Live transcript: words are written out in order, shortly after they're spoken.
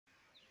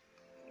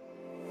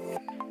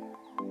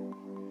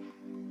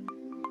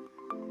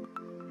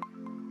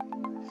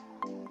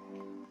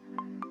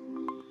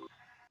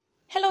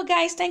Hello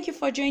guys, thank you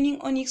for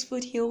joining Onyx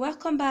Food Hill.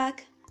 Welcome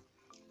back.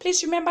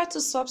 Please remember to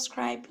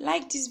subscribe,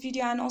 like this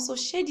video, and also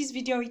share this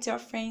video with your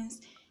friends.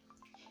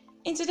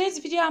 In today's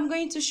video, I'm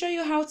going to show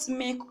you how to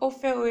make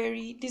Ofe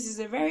Owerri. This is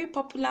a very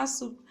popular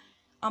soup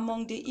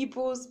among the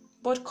Igbos,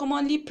 but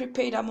commonly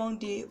prepared among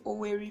the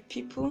Owerri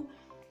people.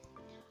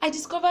 I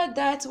discovered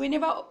that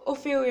whenever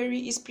Ofe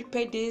Owerri is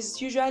prepared, there is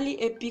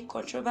usually a big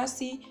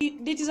controversy.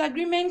 The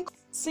disagreement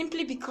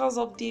simply because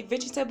of the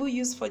vegetable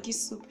used for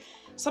this soup.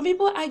 Some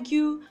people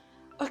argue,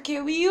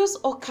 okay, we use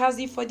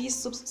okazi for this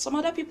soup. Some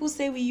other people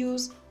say we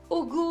use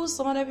ugu.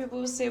 Some other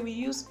people say we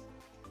use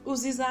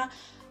uziza.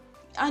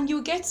 And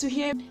you get to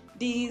hear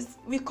these,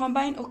 we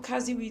combine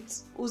okazi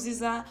with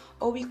uziza,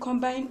 or we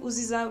combine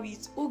uziza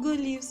with ugu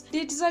leaves.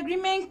 The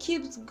disagreement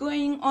keeps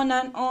going on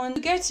and on.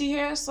 You get to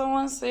hear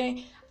someone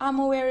say, I'm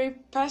a Owerri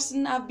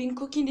person, I've been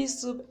cooking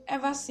this soup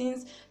ever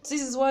since,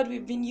 this is what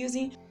we've been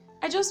using.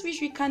 I just wish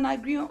we can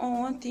agree on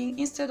one thing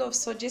instead of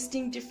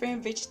suggesting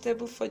different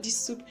vegetables for this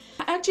soup.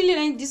 I actually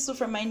learned this soup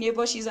from my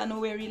neighbor. She's an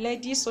Owerri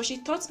lady, so she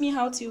taught me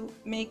how to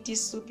make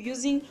this soup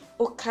using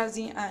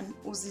okazi and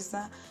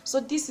uziza. So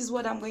this is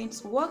what I'm going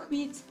to work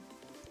with.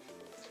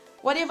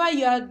 Whatever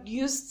you are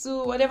used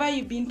to, whatever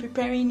you've been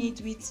preparing it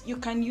with, you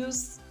can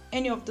use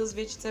any of those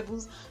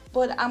vegetables,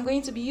 but I'm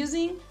going to be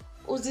using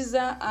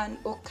uziza and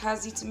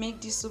okazi to make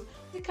this soup.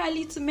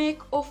 Basically, to make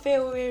Ofe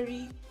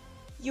Owerri,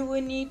 you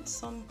will need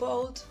some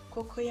boiled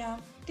cocoyam.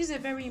 This is a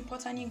very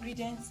important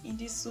ingredient in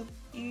this soup.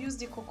 You use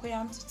the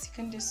cocoyam to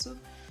thicken the soup.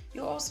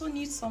 You also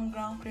need some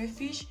ground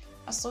crayfish,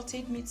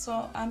 assorted meat,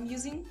 so I'm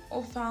using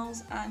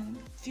offals and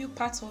few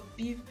parts of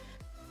beef,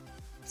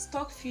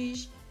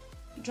 stockfish,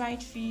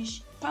 dried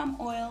fish, palm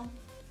oil,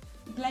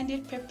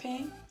 blended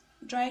pepper,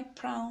 dried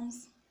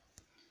prawns,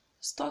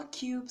 stock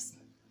cubes,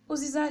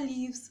 uziza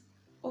leaves,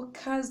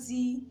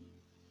 okazi,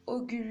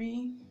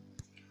 ogiri.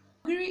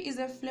 Ogiri is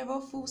a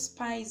flavorful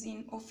spice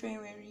in Ofe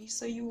Owerri,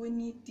 so you will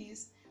need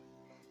this.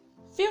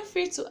 Feel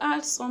free to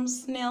add some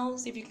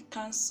snails if you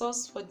can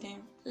source for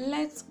them.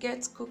 Let's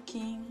get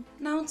cooking.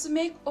 Now to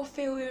make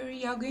Ofe Owerri,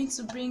 you are going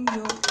to bring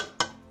your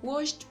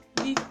washed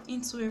beef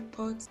into a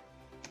pot.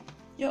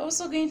 You're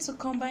also going to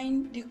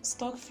combine the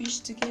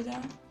stockfish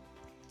together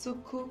to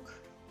cook.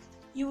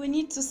 You will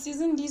need to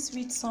season this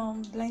with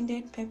some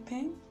blended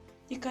pepper.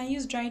 You can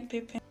use dried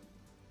pepper.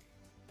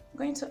 I'm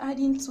going to add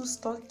in 2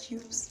 stock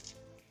cubes.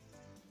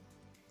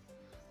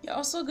 You're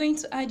also going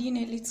to add in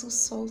a little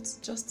salt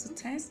just to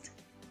test.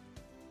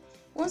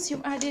 Once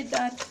you've added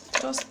that,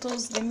 just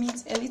toast the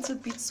meat a little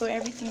bit so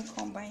everything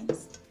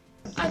combines.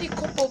 Add a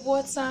cup of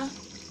water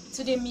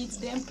to the meat,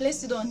 then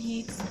place it on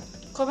heat,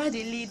 cover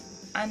the lid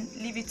and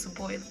leave it to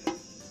boil.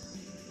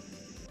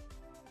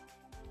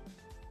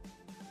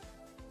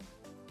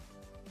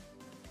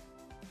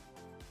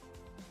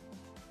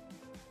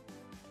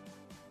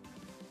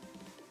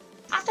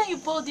 After you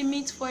boil the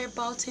meat for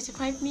about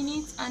 35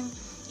 minutes, and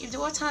if the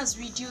water has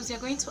reduced, you're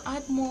going to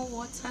add more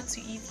water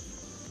to it.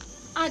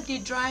 Add the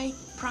dry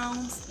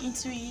prawns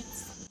into it.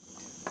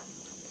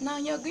 Now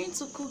you're going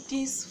to cook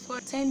this for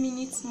 10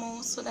 minutes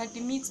more so that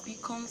the meat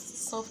becomes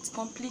soft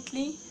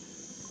completely.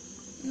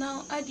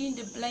 Now add in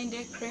the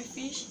blended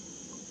crayfish,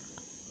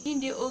 in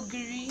the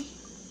ogiri.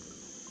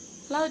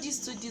 Allow this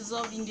to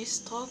dissolve in the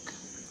stock.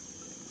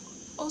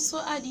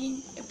 Also add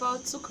in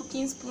about 2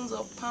 cooking spoons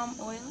of palm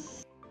oil.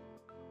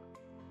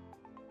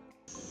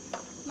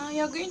 Now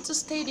you're going to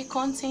stir the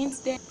contents,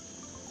 then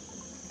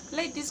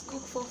let this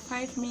cook for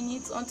 5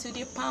 minutes until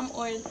the palm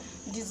oil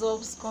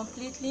dissolves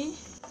completely.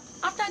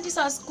 After this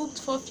has cooked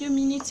for a few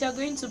minutes, you're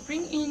going to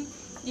bring in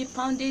the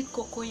pounded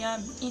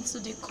cocoyam into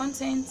the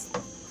contents.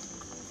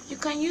 You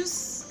can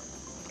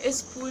use a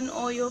spoon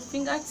or your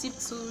fingertip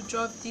to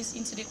drop this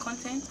into the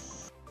content.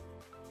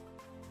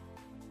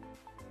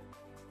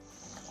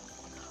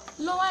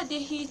 Lower the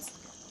heat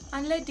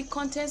and let the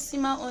contents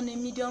simmer on a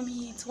medium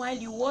heat while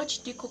you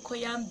watch the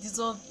cocoyam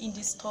dissolve in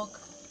the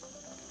stock.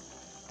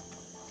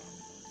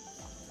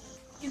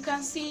 You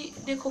can see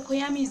the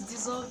cocoyam is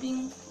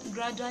dissolving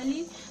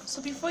gradually,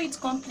 so before it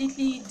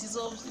completely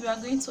dissolves, we are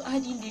going to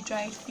add in the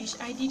dried fish.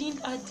 I didn't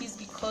add this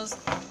because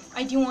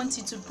I didn't want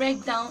it to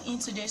break down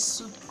into the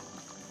soup.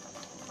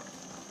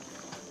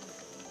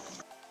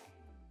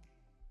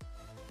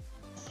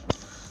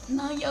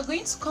 Now you're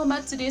going to come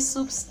back to the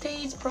soup, stir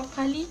it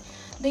properly.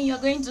 Then you're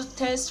going to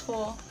test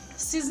for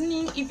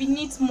seasoning. If it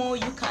needs more,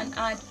 you can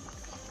add.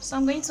 So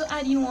I'm going to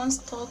add in 1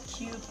 stock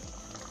cube,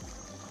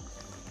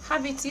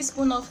 half a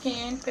teaspoon of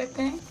cayenne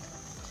pepper.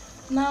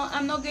 Now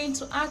I'm not going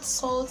to add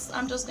salt,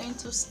 I'm just going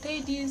to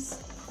stir this.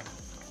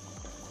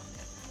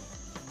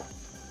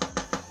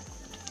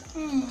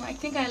 I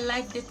think I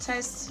like the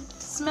taste.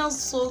 It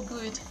smells so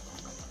good.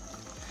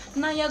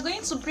 Now you're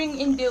going to bring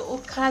in the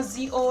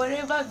okazi or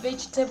whatever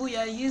vegetable you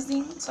are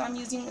using. So I'm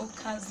using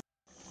okazi.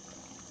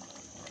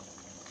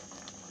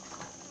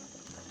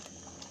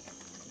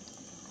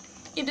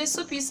 If the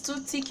soup is too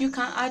thick, you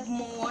can add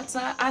more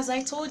water. As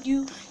I told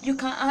you, you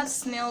can add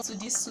snails to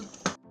this soup.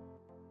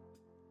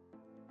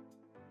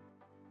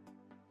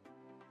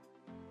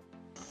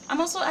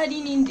 I'm also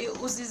adding in the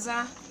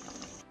uziza.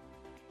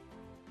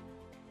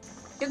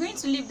 You're going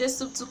to leave the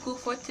soup to cook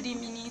for 3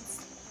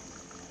 minutes.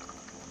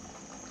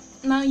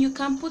 Now you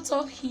can put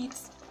off heat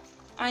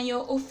and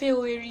your ofe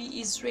owerri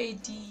is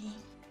ready.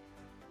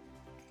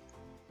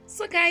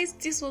 So guys,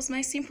 this was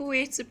my simple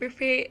way to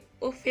prepare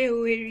ofe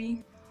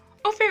owerri.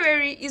 Ofe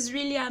owerri is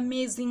really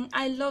amazing.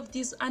 I love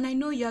this and I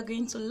know you are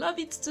going to love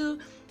it too.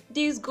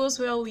 This goes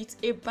well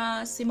with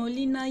eba,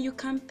 semolina. You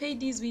can pair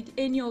this with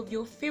any of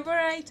your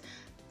favorite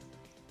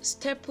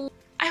staple.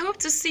 I hope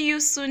to see you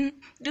soon.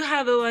 Do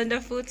have a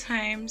wonderful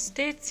time.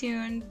 Stay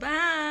tuned.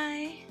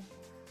 Bye.